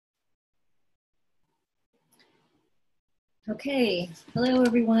Okay, hello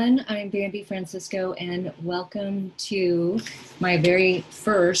everyone. I'm Bambi Francisco and welcome to my very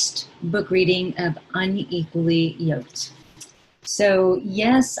first book reading of Unequally Yoked. So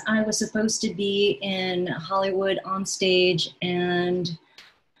yes, I was supposed to be in Hollywood on stage and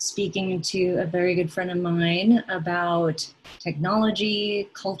speaking to a very good friend of mine about technology,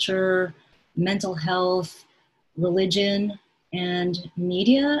 culture, mental health, religion, and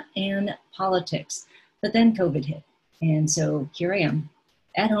media and politics. But then COVID hit. And so here I am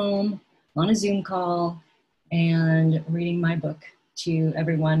at home on a Zoom call and reading my book to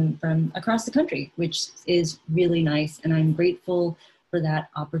everyone from across the country, which is really nice. And I'm grateful for that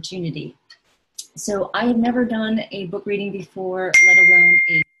opportunity. So I had never done a book reading before, let alone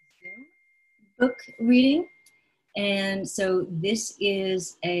a Zoom book reading. And so this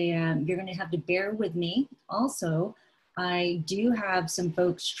is you're going to have to bear with me. Also, I do have some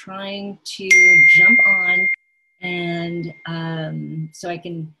folks trying to jump on and so I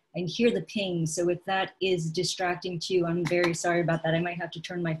can hear the ping. So if that is distracting to you, I'm very sorry about that. I might have to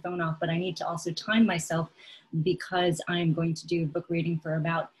turn my phone off, but I need to also time myself because I'm going to do book reading for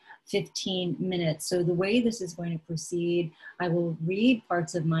about 15 minutes. So the way this is going to proceed, I will read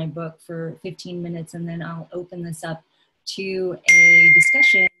parts of my book for 15 minutes and then I'll open this up to a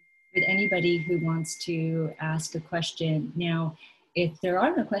discussion with anybody who wants to ask a question. Now, if there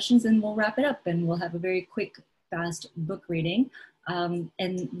are no questions, then we'll wrap it up and we'll have a very quick, fast book reading.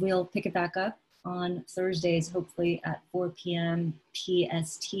 And we'll pick it back up on Thursdays, hopefully at 4 p.m.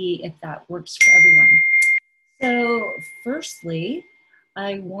 PST, if that works for everyone. So firstly,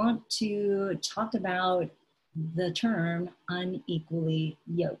 I want to talk about the term unequally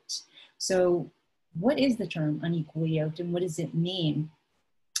yoked. So what is the term unequally yoked and what does it mean?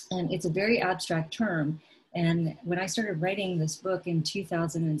 And it's a very abstract term. And when I started writing this book in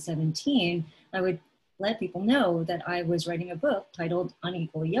 2017, I would let people know that I was writing a book titled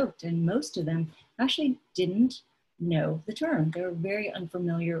Unequally Yoked. And most of them actually didn't know the term. They were very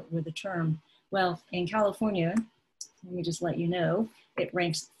unfamiliar with the term. Well, in California, let me just let you know, it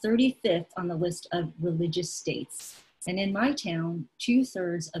ranks 35th on the list of religious states. And in my town,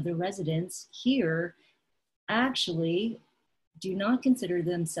 2/3 of the residents here actually do not consider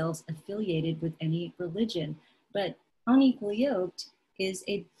themselves affiliated with any religion. But unequally yoked is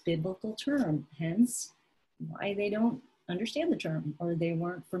a biblical term, hence why they don't understand the term or they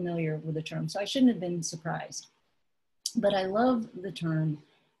weren't familiar with the term. So I shouldn't have been surprised. But I love the term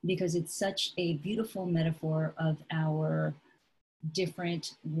because it's such a beautiful metaphor of our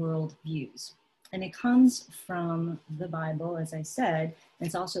different world views. And it comes from the Bible, as I said.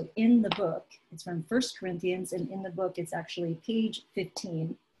 It's also in the book. It's from 1 Corinthians, and in the book, it's actually page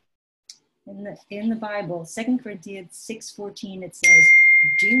 15. In the Bible, 2 Corinthians 6:14, it says,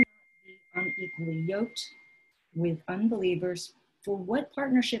 "Do not be unequally yoked with unbelievers, for what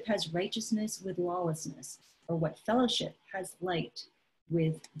partnership has righteousness with lawlessness? Or what fellowship has light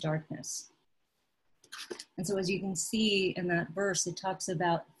with darkness?" And so as you can see in that verse, it talks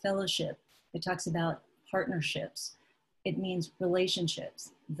about fellowship. It talks about partnerships. It means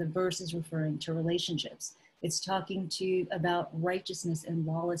relationships. The verse is referring to relationships. It's talking about righteousness and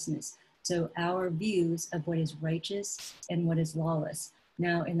lawlessness. So our views of what is righteous and what is lawless.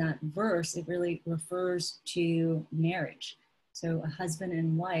 Now in that verse, it really refers to marriage. So a husband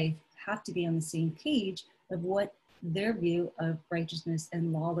and wife have to be on the same page of what their view of righteousness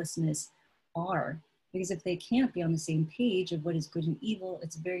and lawlessness are. Because if they can't be on the same page of what is good and evil,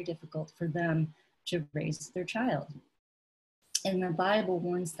 it's very difficult for them to raise their child. And the Bible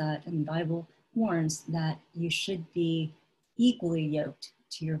warns that, and the Bible warns that you should be equally yoked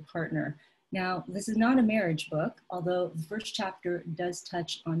to your partner. Now, this is not a marriage book, although the first chapter does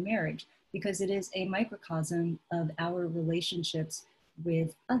touch on marriage because it is a microcosm of our relationships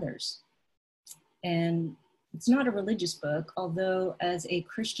with others. And it's not a religious book, although as a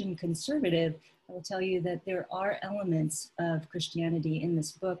Christian conservative, I will tell you that there are elements of Christianity in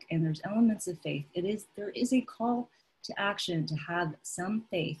this book and there's elements of faith. There is a call to action to have some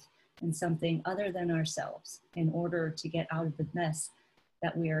faith in something other than ourselves in order to get out of the mess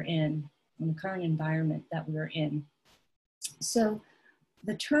that we are in the current environment that we are in. So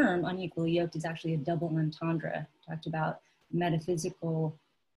the term unequally yoked is actually a double entendre. Talked about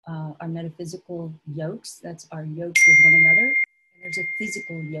our metaphysical yokes. That's our yokes with one another. And there's a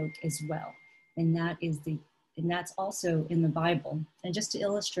physical yoke as well. And that's also in the Bible. And just to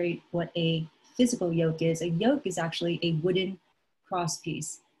illustrate what a physical yoke is, a yoke is actually a wooden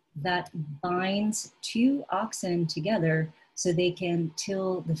crosspiece that binds two oxen together so they can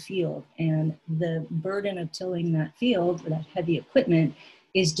till the field. And the burden of tilling that field, or that heavy equipment,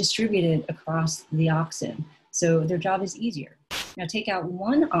 is distributed across the oxen. So their job is easier. Now take out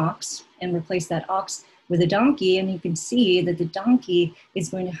one ox and replace that ox with a donkey, and you can see that the donkey is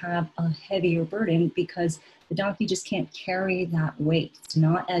going to have a heavier burden because the donkey just can't carry that weight. It's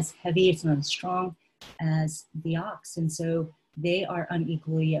not as heavy, it's not as strong as the ox. And so they are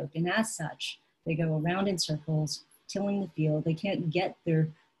unequally yoked. And as such, they go around in circles, tilling the field. They can't get their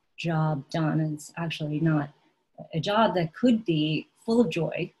job done. And it's actually not a job that could be full of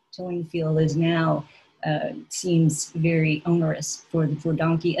joy. Tilling the field is now seems very onerous for the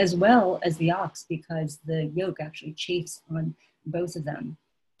donkey as well as the ox, because the yoke actually chafes on both of them.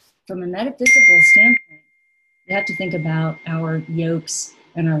 From a metaphysical standpoint, we have to think about our yokes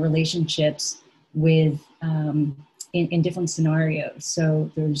and our relationships with in different scenarios.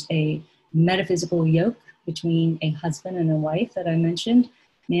 So there's a metaphysical yoke between a husband and a wife that I mentioned,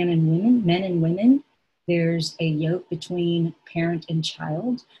 men and women. There's a yoke between parent and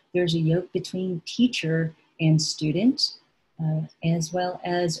child. There's a yoke between teacher and student, as well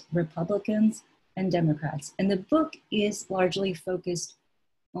as Republicans and Democrats. And the book is largely focused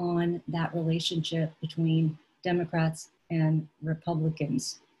on that relationship between Democrats and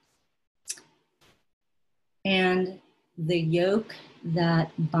Republicans, and the yoke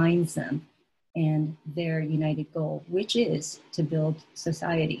that binds them and their united goal, which is to build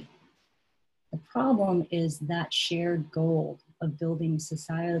society. The problem is that shared goal of building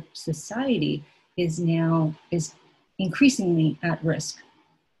society is increasingly at risk,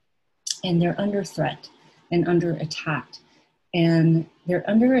 and they're under threat and under attack. And they're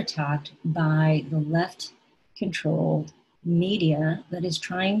under attack by the left-controlled media that is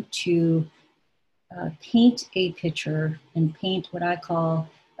trying to paint a picture and paint what I call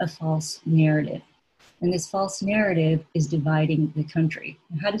a false narrative. And this false narrative is dividing the country.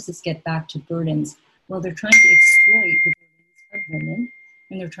 And how does this get back to burdens? Well, they're trying to exploit the burdens of women,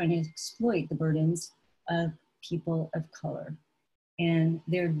 and they're trying to exploit the burdens of people of color. And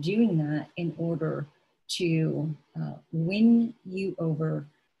they're doing that in order to win you over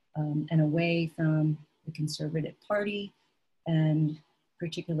and away from the Conservative Party, and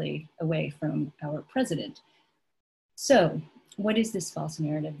particularly away from our president. So, what is this false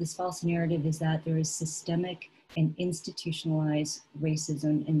narrative? This false narrative is that there is systemic and institutionalized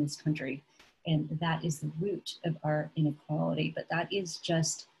racism in this country, and that is the root of our inequality, but that is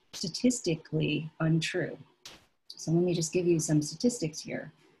just statistically untrue. So let me just give you some statistics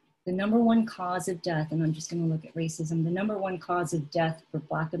here. The number one cause of death, and I'm just going to look at racism, the number one cause of death for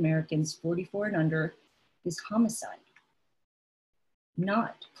Black Americans 44 and under is homicide,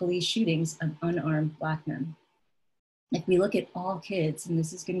 not police shootings of unarmed Black men. If we look at all kids, and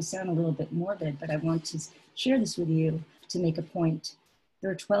this is going to sound a little bit morbid, but I want to share this with you to make a point. There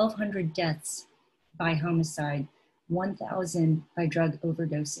are 1,200 deaths by homicide, 1,000 by drug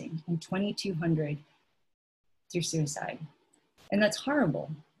overdosing, and 2,200 through suicide. And that's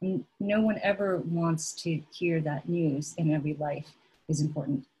horrible. And no one ever wants to hear that news, and every life is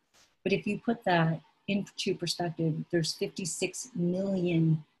important. But if you put that into perspective, there's 56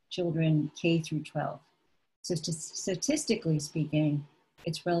 million children K through 12. So statistically speaking,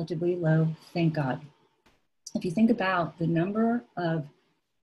 it's relatively low, thank God. If you think about the number of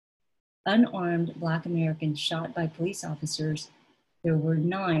unarmed Black Americans shot by police officers, there were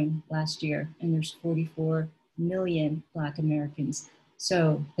 9 last year, and there's 44 million Black Americans.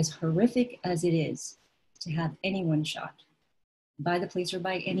 So as horrific as it is to have anyone shot by the police or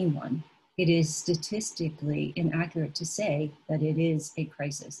by anyone, it is statistically inaccurate to say that it is a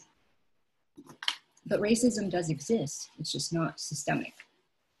crisis. But racism does exist, it's just not systemic.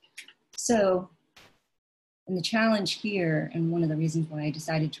 So, and the challenge here, and one of the reasons why I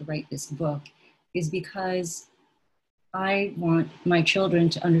decided to write this book, is because I want my children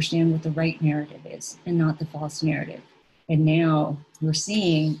to understand what the right narrative is and not the false narrative. And now we're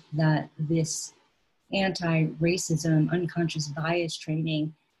seeing that this anti-racism, unconscious bias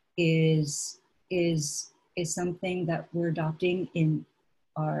training is something that we're adopting in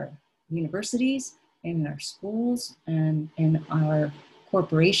our universities, in our schools, and in our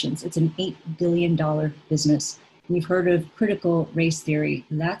corporations. It's an $8 billion business. We've heard of critical race theory.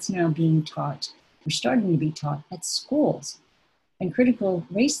 That's now being taught, or starting to be taught at schools. And critical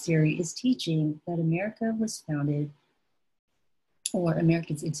race theory is teaching that America was founded, or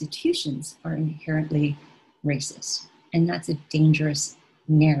America's institutions are inherently racist. And that's a dangerous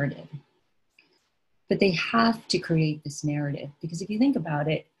narrative. But they have to create this narrative, because if you think about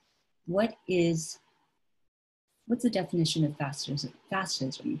it, what's the definition of fascism?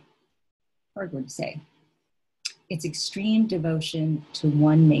 Hard word to say. It's extreme devotion to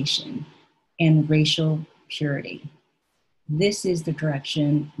one nation and racial purity. This is the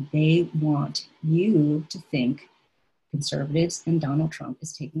direction they want you to think conservatives and Donald Trump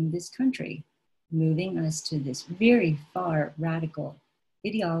is taking this country, moving us to this very far radical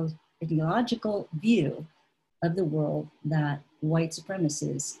ideological view of the world that white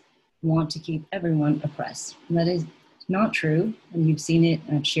supremacists want to keep everyone oppressed. And that is not true, and you've seen it,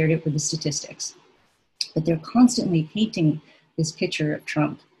 and I've shared it with the statistics. But they're constantly painting this picture of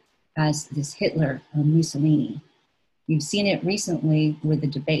Trump as this Hitler or Mussolini. You've seen it recently with the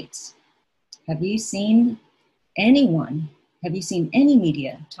debates. Have you seen any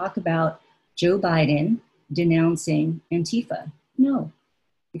media talk about Joe Biden denouncing Antifa? No,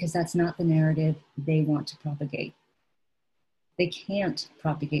 because that's not the narrative they want to propagate. They can't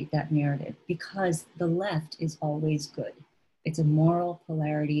propagate that narrative because the left is always good. It's a moral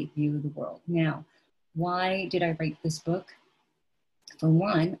polarity view of the world. Now, why did I write this book? For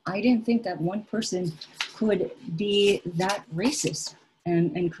one, I didn't think that one person could be that racist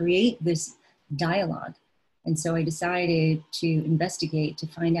and create this dialogue. And so I decided to investigate to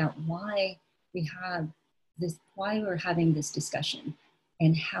find out why we're having this discussion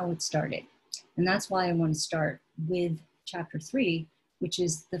and how it started. And that's why I want to start with chapter 3, which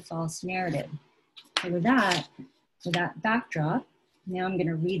is the false narrative. So with that backdrop, now I'm going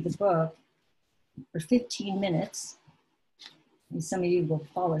to read the book for 15 minutes. And some of you will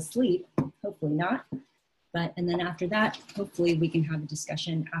fall asleep, hopefully not. And then after that, hopefully we can have a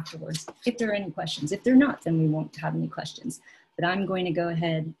discussion afterwards if there are any questions. If there are not, then we won't have any questions. But I'm going to go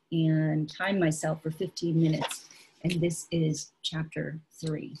ahead and time myself for 15 minutes. And this is chapter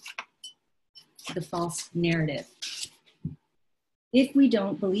 3, the false narrative. If we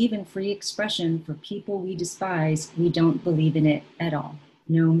don't believe in free expression for people we despise, we don't believe in it at all.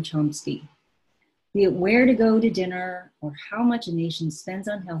 Noam Chomsky. Be it where to go to dinner or how much a nation spends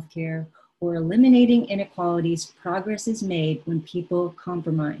on healthcare or eliminating inequalities, progress is made when people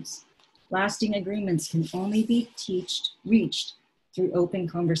compromise. Lasting agreements can only be reached through open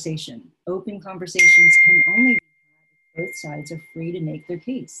conversation. Open conversations can only be had if both sides are free to make their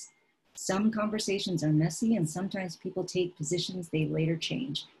case. Some conversations are messy, and sometimes people take positions they later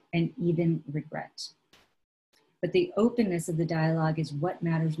change and even regret. But the openness of the dialogue is what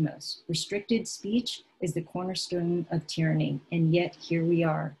matters most. Restricted speech is the cornerstone of tyranny, and yet here we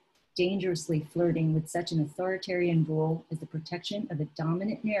are, dangerously flirting with such an authoritarian rule as the protection of a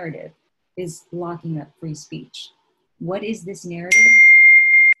dominant narrative is locking up free speech. What is this narrative?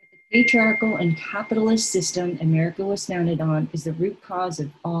 The patriarchal and capitalist system America was founded on is the root cause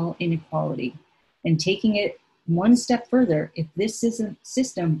of all inequality. And taking it one step further, if this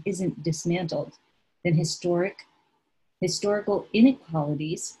system isn't dismantled, then historical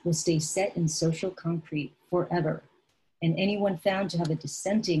inequalities will stay set in social concrete forever. And anyone found to have a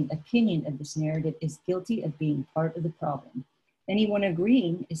dissenting opinion of this narrative is guilty of being part of the problem. Anyone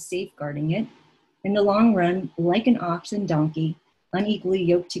agreeing is safeguarding it. In the long run, like an ox and donkey, unequally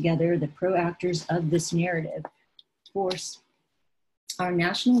yoked together, the pro-actors of this narrative force our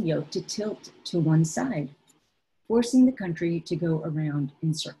national yoke to tilt to one side, forcing the country to go around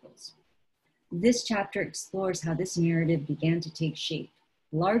in circles. This chapter explores how this narrative began to take shape,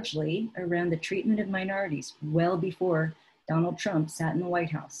 largely around the treatment of minorities well before Donald Trump sat in the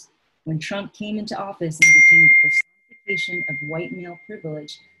White House. When Trump came into office and became the personification of white male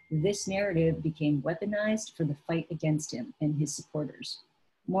privilege, this narrative became weaponized for the fight against him and his supporters.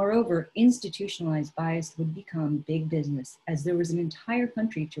 Moreover, institutionalized bias would become big business as there was an entire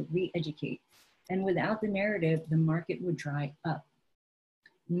country to re-educate, and without the narrative, the market would dry up.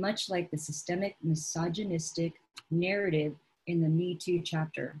 Much like the systemic misogynistic narrative in the Me Too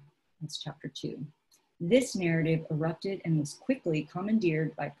chapter. That's chapter 2. This narrative erupted and was quickly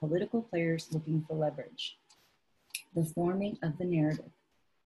commandeered by political players looking for leverage. The forming of the narrative.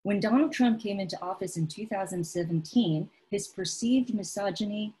 When Donald Trump came into office in 2017, his perceived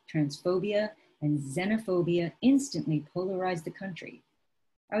misogyny, transphobia, and xenophobia instantly polarized the country.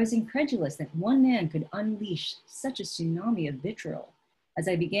 I was incredulous that one man could unleash such a tsunami of vitriol. As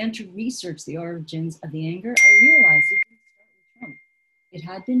I began to research the origins of the anger, I realized it didn't start with Trump. It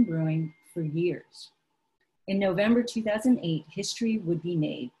had been brewing for years. In November 2008, history would be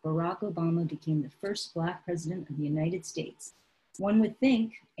made. Barack Obama became the first Black president of the United States. One would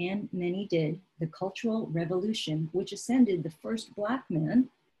think, and many did, the Cultural Revolution, which ascended the first Black man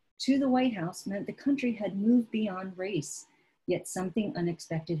to the White House, meant the country had moved beyond race. Yet something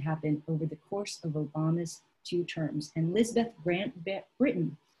unexpected happened over the course of Obama's 2 terms, and Elizabeth Grant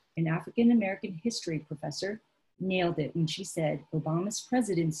Britton, an African-American history professor, nailed it when she said Obama's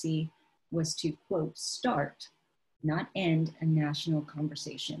presidency was to, quote, start, not end a national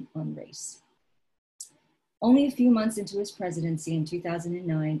conversation on race. Only a few months into his presidency in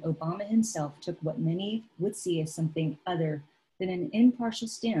 2009, Obama himself took what many would see as something other than an impartial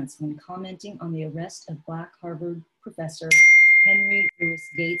stance when commenting on the arrest of Black Harvard professor Henry Louis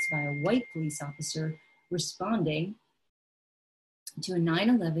Gates by a white police officer responding to a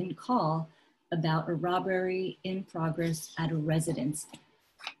 9/11 call about a robbery in progress at a residence.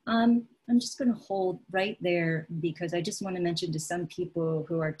 I'm just going to hold right there because I just want to mention to some people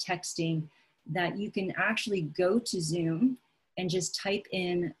who are texting that you can actually go to Zoom and just type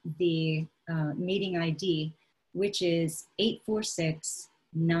in the meeting ID, which is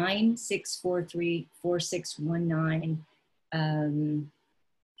 846-9643-4619.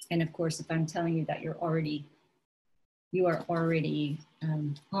 And of course, if I'm telling you that you are already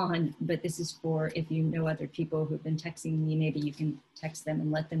on, but this is for if you know other people who've been texting me, maybe you can text them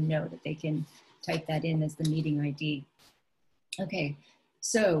and let them know that they can type that in as the meeting ID. Okay,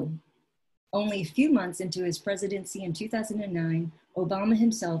 so only a few months into his presidency in 2009, Obama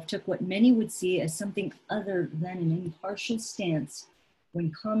himself took what many would see as something other than an impartial stance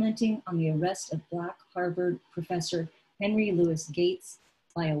when commenting on the arrest of Black Harvard professor Henry Louis Gates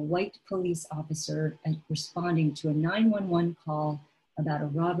by a white police officer responding to a 911 call about a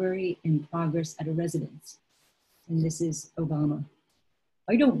robbery in progress at a residence. And this is Obama.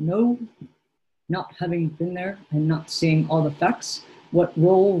 I don't know, not having been there and not seeing all the facts, what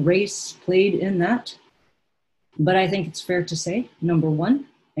role race played in that. But I think it's fair to say, number one,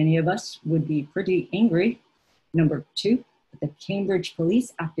 any of us would be pretty angry. Number two, the Cambridge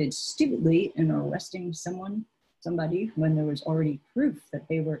police acted stupidly in arresting somebody when there was already proof that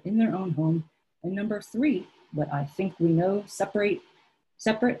they were in their own home. And number three, what I think we know separate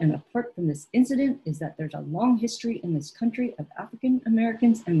and apart from this incident is that there's a long history in this country of African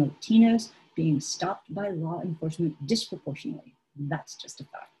Americans and Latinos being stopped by law enforcement disproportionately. That's just a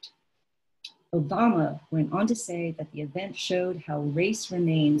fact. Obama went on to say that the event showed how race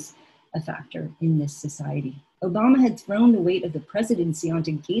remains a factor in this society. Obama had thrown the weight of the presidency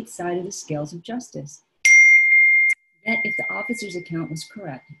onto Gates' side of the scales of justice. Yet if the officer's account was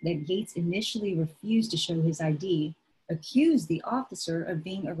correct, that Gates initially refused to show his ID, accused the officer of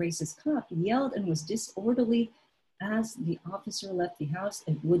being a racist cop, yelled and was disorderly as the officer left the house,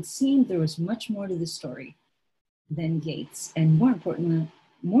 it would seem there was much more to the story than Gates, and more importantly,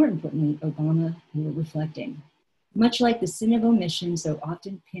 Obama were reflecting. Much like the sin of omission so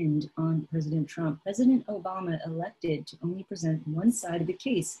often pinned on President Trump, President Obama elected to only present one side of a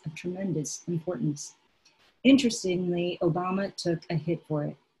case of tremendous importance. Interestingly, Obama took a hit for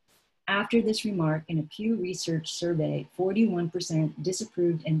it. After this remark in a Pew Research survey, 41%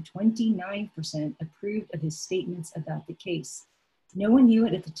 disapproved and 29% approved of his statements about the case. No one knew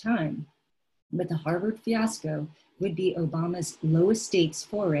it at the time, but the Harvard fiasco would be Obama's lowest stakes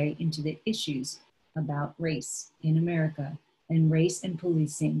foray into the issues about race in America and race and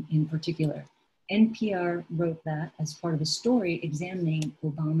policing in particular. NPR wrote that as part of a story examining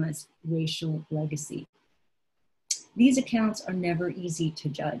Obama's racial legacy. These accounts are never easy to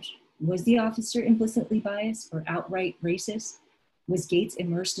judge. Was the officer implicitly biased or outright racist? Was Gates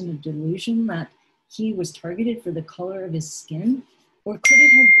immersed in a delusion that he was targeted for the color of his skin? Or could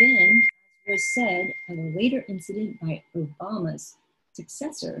it have been, as was said of a later incident by Obama's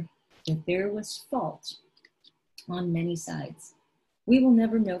successor, that there was fault on many sides? We will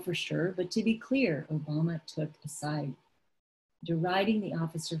never know for sure, but to be clear, Obama took a side, deriding the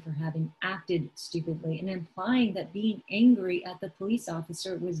officer for having acted stupidly and implying that being angry at the police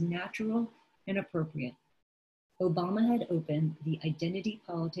officer was natural and appropriate. Obama had opened the identity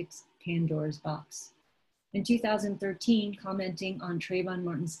politics Pandora's box. In 2013, commenting on Trayvon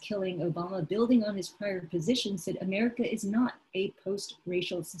Martin's killing, Obama, building on his prior position, said America is not a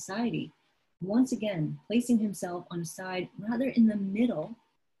post-racial society, once again placing himself on a side rather than in the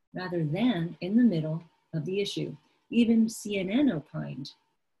middle of the issue. Even CNN opined,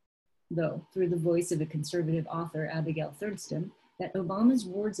 though, through the voice of a conservative author, Abigail Thurnston, that Obama's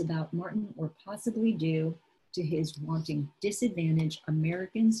words about Martin were possibly due to his wanting disadvantaged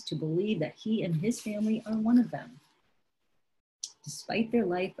Americans to believe that he and his family are one of them, despite their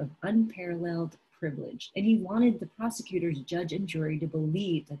life of unparalleled privilege. And he wanted the prosecutors, judge, and jury to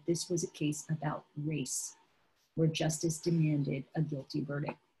believe that this was a case about race, where justice demanded a guilty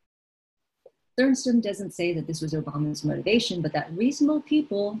verdict. Thurnston doesn't say that this was Obama's motivation, but that reasonable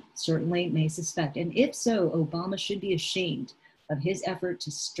people certainly may suspect. And if so, Obama should be ashamed of his effort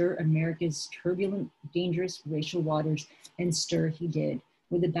to stir America's turbulent, dangerous racial waters, and stir he did.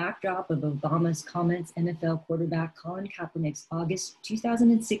 With the backdrop of Obama's comments, NFL quarterback Colin Kaepernick's August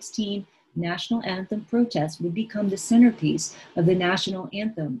 2016 national anthem protest would become the centerpiece of the national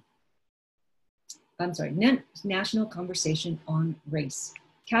anthem. national conversation on race.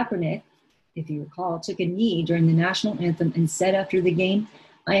 Kaepernick, if you recall, took a knee during the national anthem and said after the game,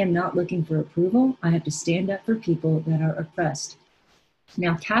 "I am not looking for approval. I have to stand up for people that are oppressed."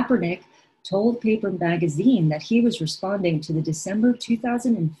 Now, Kaepernick told Paper Magazine that he was responding to the December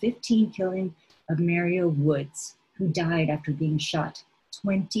 2015 killing of Mario Woods, who died after being shot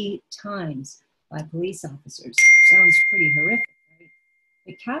 20 times by police officers. Sounds pretty horrific, right?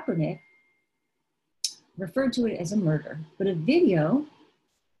 But Kaepernick referred to it as a murder. But a video,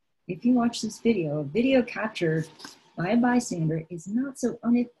 if you watch this video, a video captured by a bystander is not so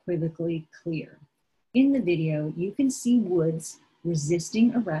unequivocally clear. In the video, you can see Woods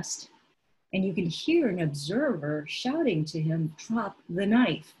resisting arrest, and you can hear an observer shouting to him, "Drop the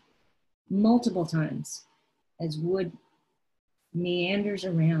knife," multiple times as Wood meanders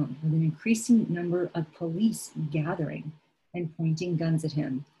around with an increasing number of police gathering and pointing guns at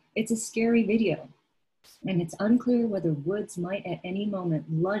him. It's a scary video, and it's unclear whether Woods might at any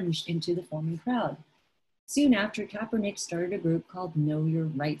moment lunge into the forming crowd. Soon after, Kaepernick started a group called Know Your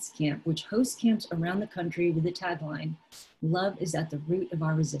Rights Camp, which hosts camps around the country with the tagline, "Love is at the root of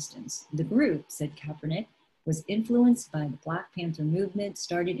our resistance." The group, said Kaepernick, was influenced by the Black Panther movement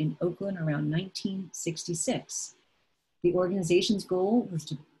started in Oakland around 1966. The organization's goals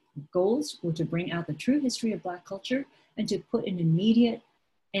were to bring out the true history of Black culture and to put an immediate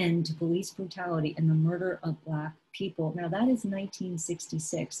end to police brutality and the murder of Black people. Now that is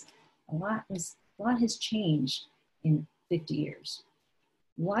 1966. A lot has changed in 50 years.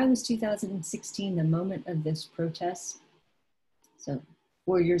 Why was 2016 the moment of this protest? So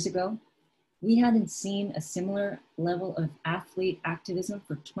 4 years ago, we hadn't seen a similar level of athlete activism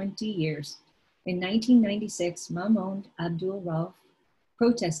for 20 years. In 1996, Mahmoud Abdul Rauf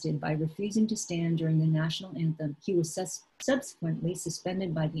protested by refusing to stand during the national anthem. He was subsequently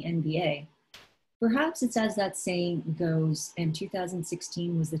suspended by the NBA. Perhaps it's as that saying goes, and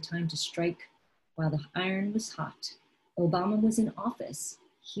 2016 was the time to strike while the iron was hot. Obama was in office.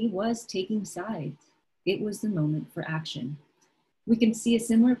 He was taking sides. It was the moment for action. We can see a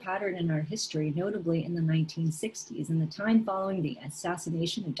similar pattern in our history, notably in the 1960s. In the time following the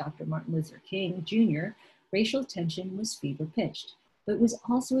assassination of Dr. Martin Luther King Jr., racial tension was fever-pitched, but it was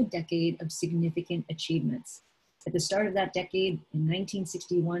also a decade of significant achievements. At the start of that decade, in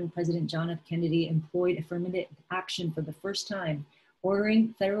 1961, President John F. Kennedy employed affirmative action for the first time,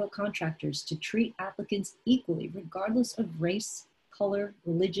 ordering federal contractors to treat applicants equally, regardless of race, color,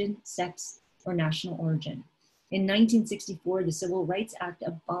 religion, sex, or national origin. In 1964, the Civil Rights Act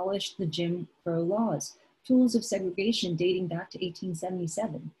abolished the Jim Crow laws, tools of segregation dating back to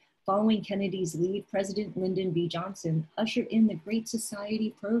 1877. Following Kennedy's lead, President Lyndon B. Johnson ushered in the Great Society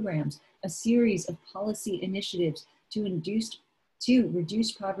programs, a series of policy initiatives to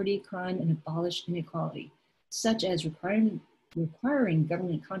reduce poverty, crime, and abolish inequality, such as requiring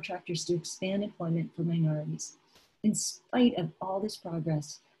government contractors to expand employment for minorities. In spite of all this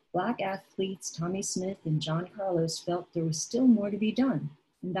progress, Black athletes Tommie Smith and John Carlos felt there was still more to be done.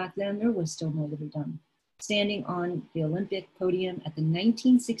 And back then, there was still more to be done. Standing on the Olympic podium at the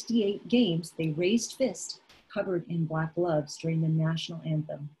 1968 Games, they raised fists covered in Black gloves during the national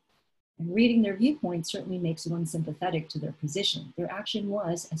anthem. And reading their viewpoint certainly makes one sympathetic to their position. Their action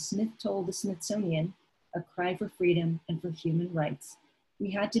was, as Smith told the Smithsonian, a cry for freedom and for human rights.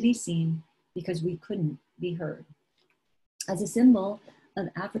 We had to be seen because we couldn't be heard. As a symbol of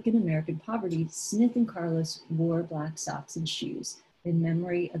African-American poverty, Smith and Carlos wore black socks and shoes in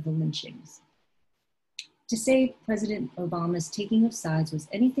memory of the lynchings. To say President Obama's taking of sides was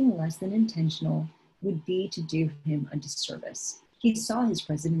anything less than intentional would be to do him a disservice. He saw his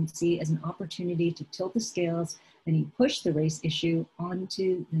presidency as an opportunity to tilt the scales, and he pushed the race issue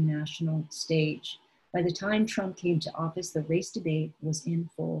onto the national stage. By the time Trump came to office, the race debate was in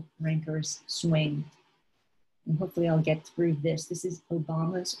full rancorous swing. And hopefully I'll get through this. This is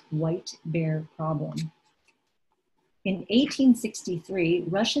Obama's white bear problem. In 1863,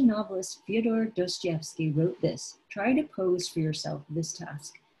 Russian novelist Fyodor Dostoevsky wrote this: "Try to pose for yourself this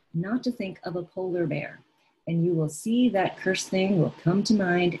task, not to think of a polar bear, and you will see that cursed thing will come to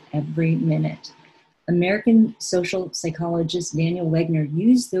mind every minute." American social psychologist Daniel Wegner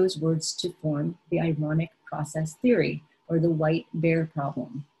used those words to form the ironic process theory, or the white bear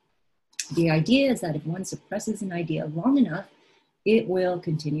problem. The idea is that if one suppresses an idea long enough, it will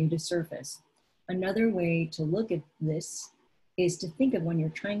continue to surface. Another way to look at this is to think of when you're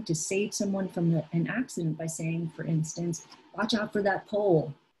trying to save someone from an accident by saying, for instance, "Watch out for that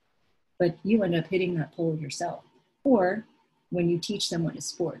pole," but you end up hitting that pole yourself. Or when you teach someone a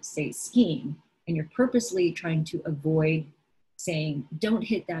sport, say skiing, and you're purposely trying to avoid saying, "Don't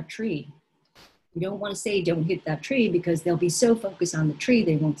hit that tree," You don't want to say don't hit that tree because they'll be so focused on the tree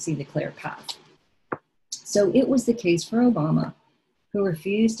they won't see the clear path. So it was the case for Obama, who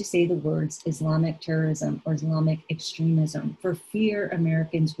refused to say the words Islamic terrorism or Islamic extremism for fear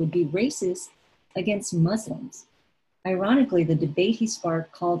Americans would be racist against Muslims. Ironically, the debate he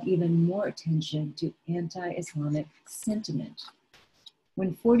sparked called even more attention to anti-Islamic sentiment.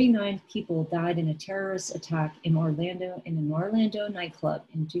 When 49 people died in a terrorist attack in an Orlando nightclub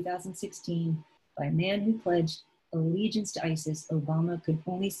in 2016 by a man who pledged allegiance to ISIS, Obama could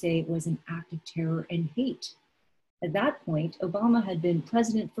only say it was an act of terror and hate. At that point, Obama had been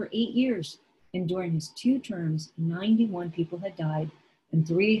president for 8 years, and during his 2 terms, 91 people had died and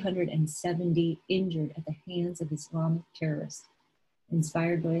 370 injured at the hands of Islamic terrorists,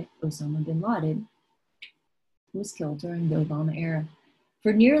 inspired by Osama bin Laden, who was killed during the Obama era.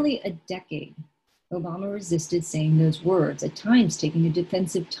 For nearly a decade, Obama resisted saying those words, at times taking a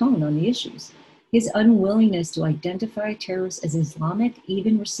defensive tone on the issues. His unwillingness to identify terrorists as Islamic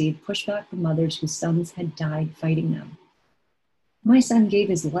even received pushback from mothers whose sons had died fighting them. My son gave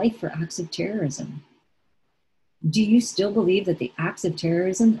his life for acts of terrorism. Do you still believe that the acts of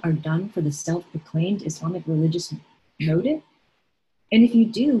terrorism are done for the self-proclaimed Islamic religious motive? And if you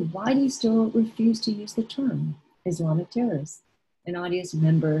do, why do you still refuse to use the term Islamic terrorist? An audience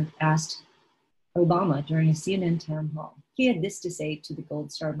member asked Obama during a CNN town hall. He had this to say to the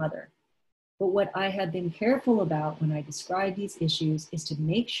Gold Star mother: "But what I have been careful about when I describe these issues is to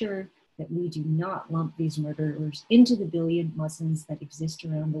make sure that we do not lump these murderers into the billion Muslims that exist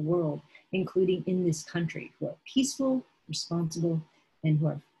around the world, including in this country, who are peaceful, responsible, and who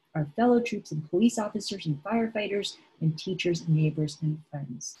are our fellow troops and police officers and firefighters and teachers, neighbors, and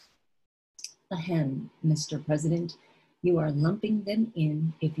friends. Ahem, Mr. President, you are lumping them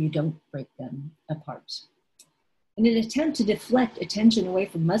in if you don't break them apart." In an attempt to deflect attention away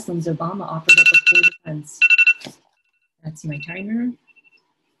from Muslims, Obama offered up a clear defense. That's my timer.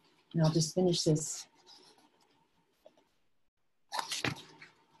 And I'll just finish this.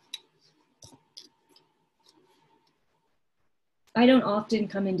 I don't often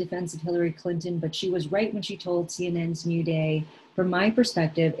come in defense of Hillary Clinton, but she was right when she told CNN's New Day, "From my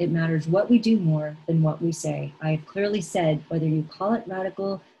perspective, it matters what we do more than what we say. I have clearly said, whether you call it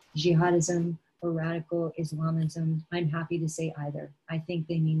radical jihadism or radical Islamism, I'm happy to say either. I think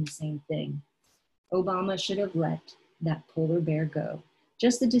they mean the same thing." Obama should have let that polar bear go.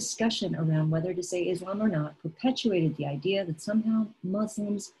 Just the discussion around whether to say Islam or not perpetuated the idea that somehow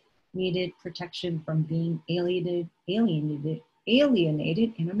Muslims needed protection from being alienated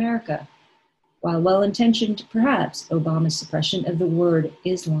in America. While well-intentioned, perhaps, Obama's suppression of the word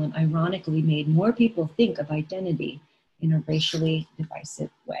Islam ironically made more people think of identity in a racially divisive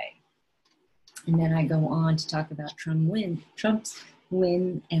way. And then I go on to talk about Trump's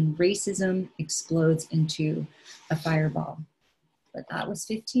win, and racism explodes into a fireball. But that was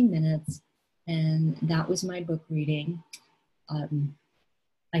 15 minutes, and that was my book reading.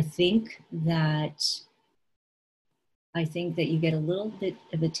 I think that you get a little bit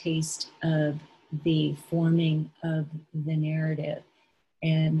of a taste of the forming of the narrative.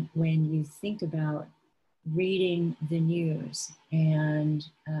 And when you think about reading the news and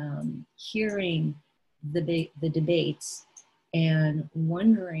hearing the debates and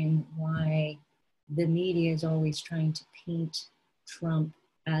wondering why the media is always trying to paint Trump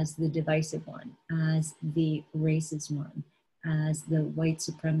as the divisive one, as the racist one, as the white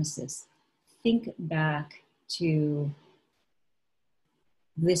supremacist, think back to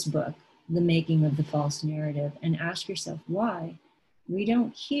this book, The Making of the False Narrative, and ask yourself why we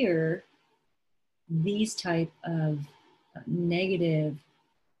don't hear these type of negative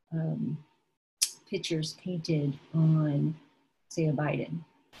pictures painted on, say, a Biden.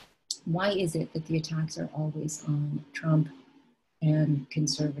 Why is it that the attacks are always on Trump and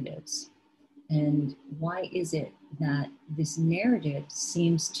conservatives? And why is it that this narrative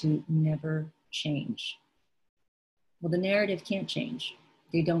seems to never change? Well, the narrative can't change.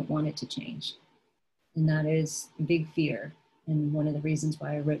 They don't want it to change. And that is a big fear. And one of the reasons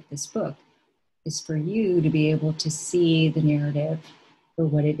why I wrote this book is for you to be able to see the narrative for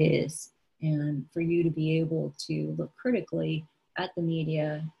what it is, and for you to be able to look critically at the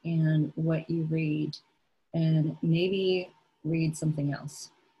media and what you read, and maybe read something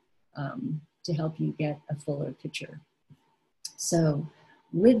else to help you get a fuller picture. So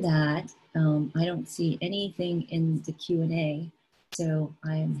with that, I don't see anything in the Q&A, so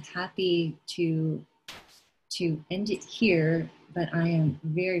I am happy to end it here, but I am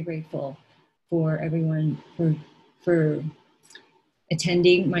very grateful for everyone for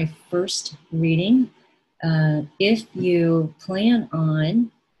attending my first reading. If you plan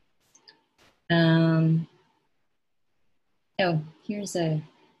on Um, oh,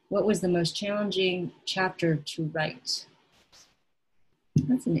 what was the most challenging chapter to write?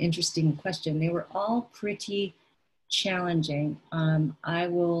 That's an interesting question. They were all pretty challenging. I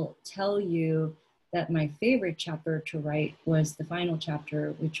will tell you that my favorite chapter to write was the final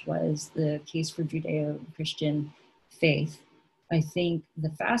chapter, which was the case for Judeo-Christian faith. I think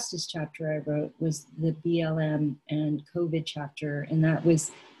the fastest chapter I wrote was the BLM and COVID chapter, and that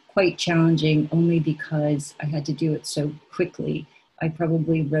was quite challenging only because I had to do it so quickly. I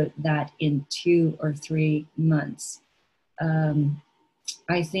probably wrote that in 2 or 3 months.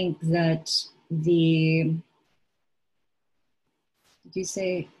 I think that did you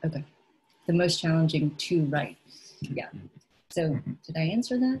say, okay, the most challenging to write. Yeah. So did I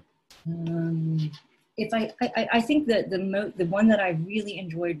answer that? I think that the one that I really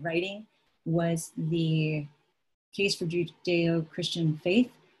enjoyed writing was the case for Judeo-Christian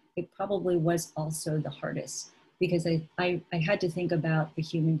faith. It probably was also the hardest because I had to think about the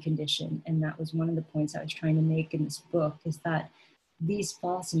human condition. And that was one of the points I was trying to make in this book, is that these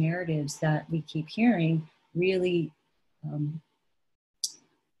false narratives that we keep hearing really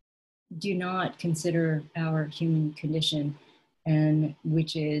do not consider our human condition, and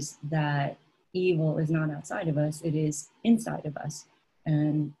which is that evil is not outside of us, it is inside of us,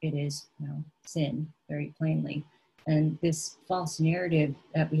 and it is, sin, very plainly. And this false narrative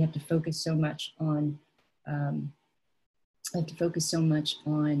that we have to focus so much on,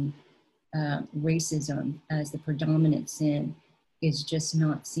 racism as the predominant sin, is just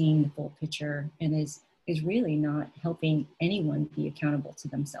not seeing the full picture, and is really not helping anyone be accountable to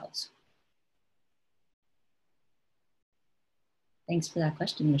themselves. Thanks for that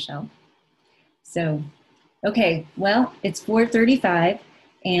question, Michelle. So, okay, well, it's 4:35,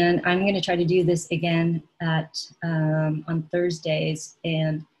 and I'm going to try to do this again on Thursdays,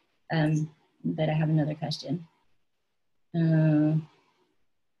 and but I have another question.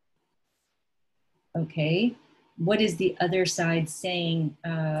 Okay, what is the other side saying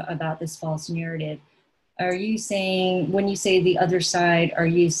about this false narrative? Are you saying, when you say the other side, are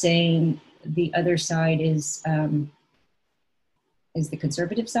you saying the other side is the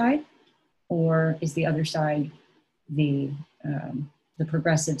conservative side, or is the other side the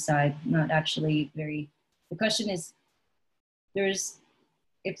progressive side? Not actually very. The question is,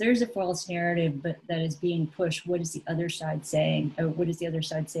 if there's a false narrative but that is being pushed, what is the other side saying? Or what is the other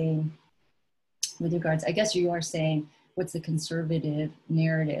side saying with regards? I guess you are saying, what's the conservative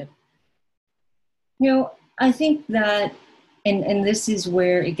narrative? I think that, and this is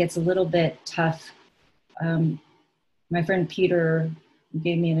where it gets a little bit tough. My friend Peter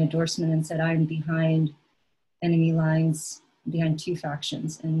gave me an endorsement and said I'm behind enemy lines, behind two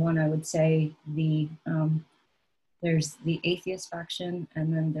factions. And one, I would say there's the atheist faction,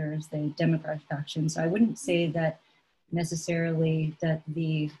 and then there's the Democrat faction. So I wouldn't say that necessarily that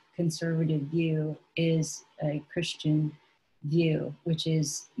the conservative view is a Christian view, which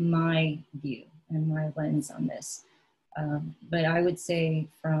is my view and my lens on this. But I would say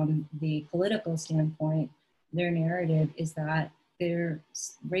from the political standpoint, their narrative is that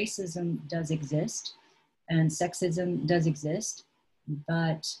racism does exist and sexism does exist,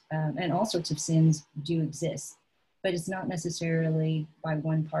 but and all sorts of sins do exist, but it's not necessarily by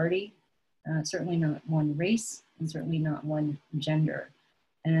one party, certainly not one race, and certainly not one gender.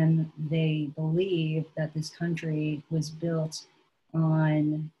 And they believe that this country was built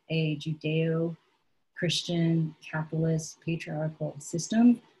on a Judeo-Christian, capitalist, patriarchal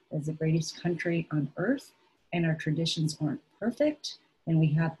system as the greatest country on earth, and our traditions aren't perfect, and we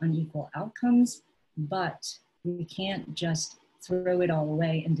have unequal outcomes, but we can't just throw it all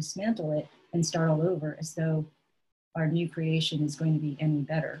away and dismantle it and start all over as though our new creation is going to be any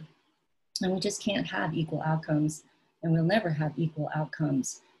better. And we just can't have equal outcomes, and we'll never have equal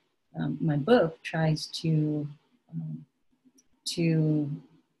outcomes. My book tries to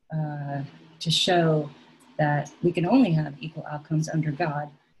show that we can only have equal outcomes under God,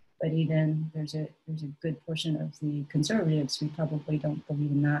 but even there's a good portion of the conservatives who probably don't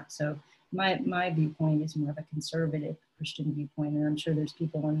believe in that. So my viewpoint is more of a conservative Christian viewpoint, and I'm sure there's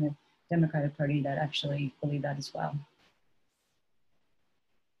people in the Democratic Party that actually believe that as well.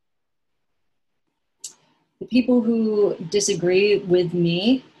 The people who disagree with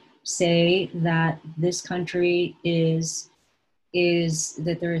me say that this country is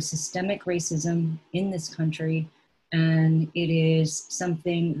that there is systemic racism in this country, and it is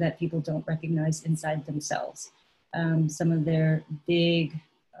something that people don't recognize inside themselves. Some of their big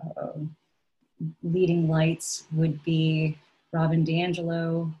leading lights would be Robin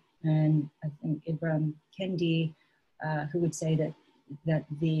DiAngelo and I think Ibram Kendi, who would say that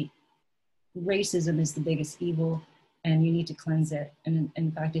the racism is the biggest evil, and you need to cleanse it. And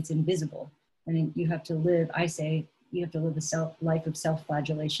in fact, it's invisible. And you have to live, I say, you have to live a life of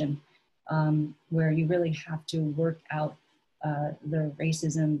self-flagellation, where you really have to work out the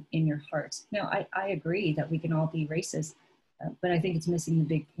racism in your heart. Now, I agree that we can all be racist, but I think it's missing the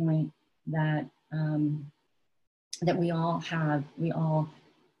big point that that we all have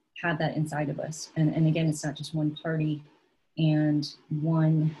that inside of us. And again, it's not just one party and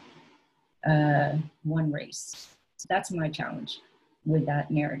one race. So that's my challenge with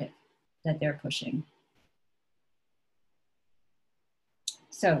that narrative that they're pushing.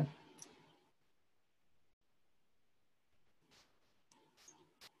 So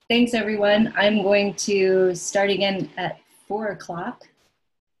thanks, everyone. I'm going to start again at 4 o'clock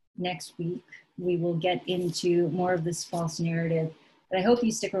next week. We will get into more of this false narrative, but I hope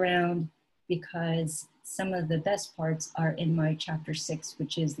you stick around because some of the best parts are in my chapter 6,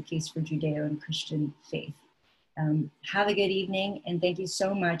 which is the case for Judeo and Christian faith. Have a good evening, and thank you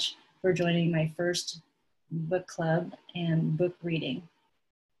so much for joining my first book club and book reading.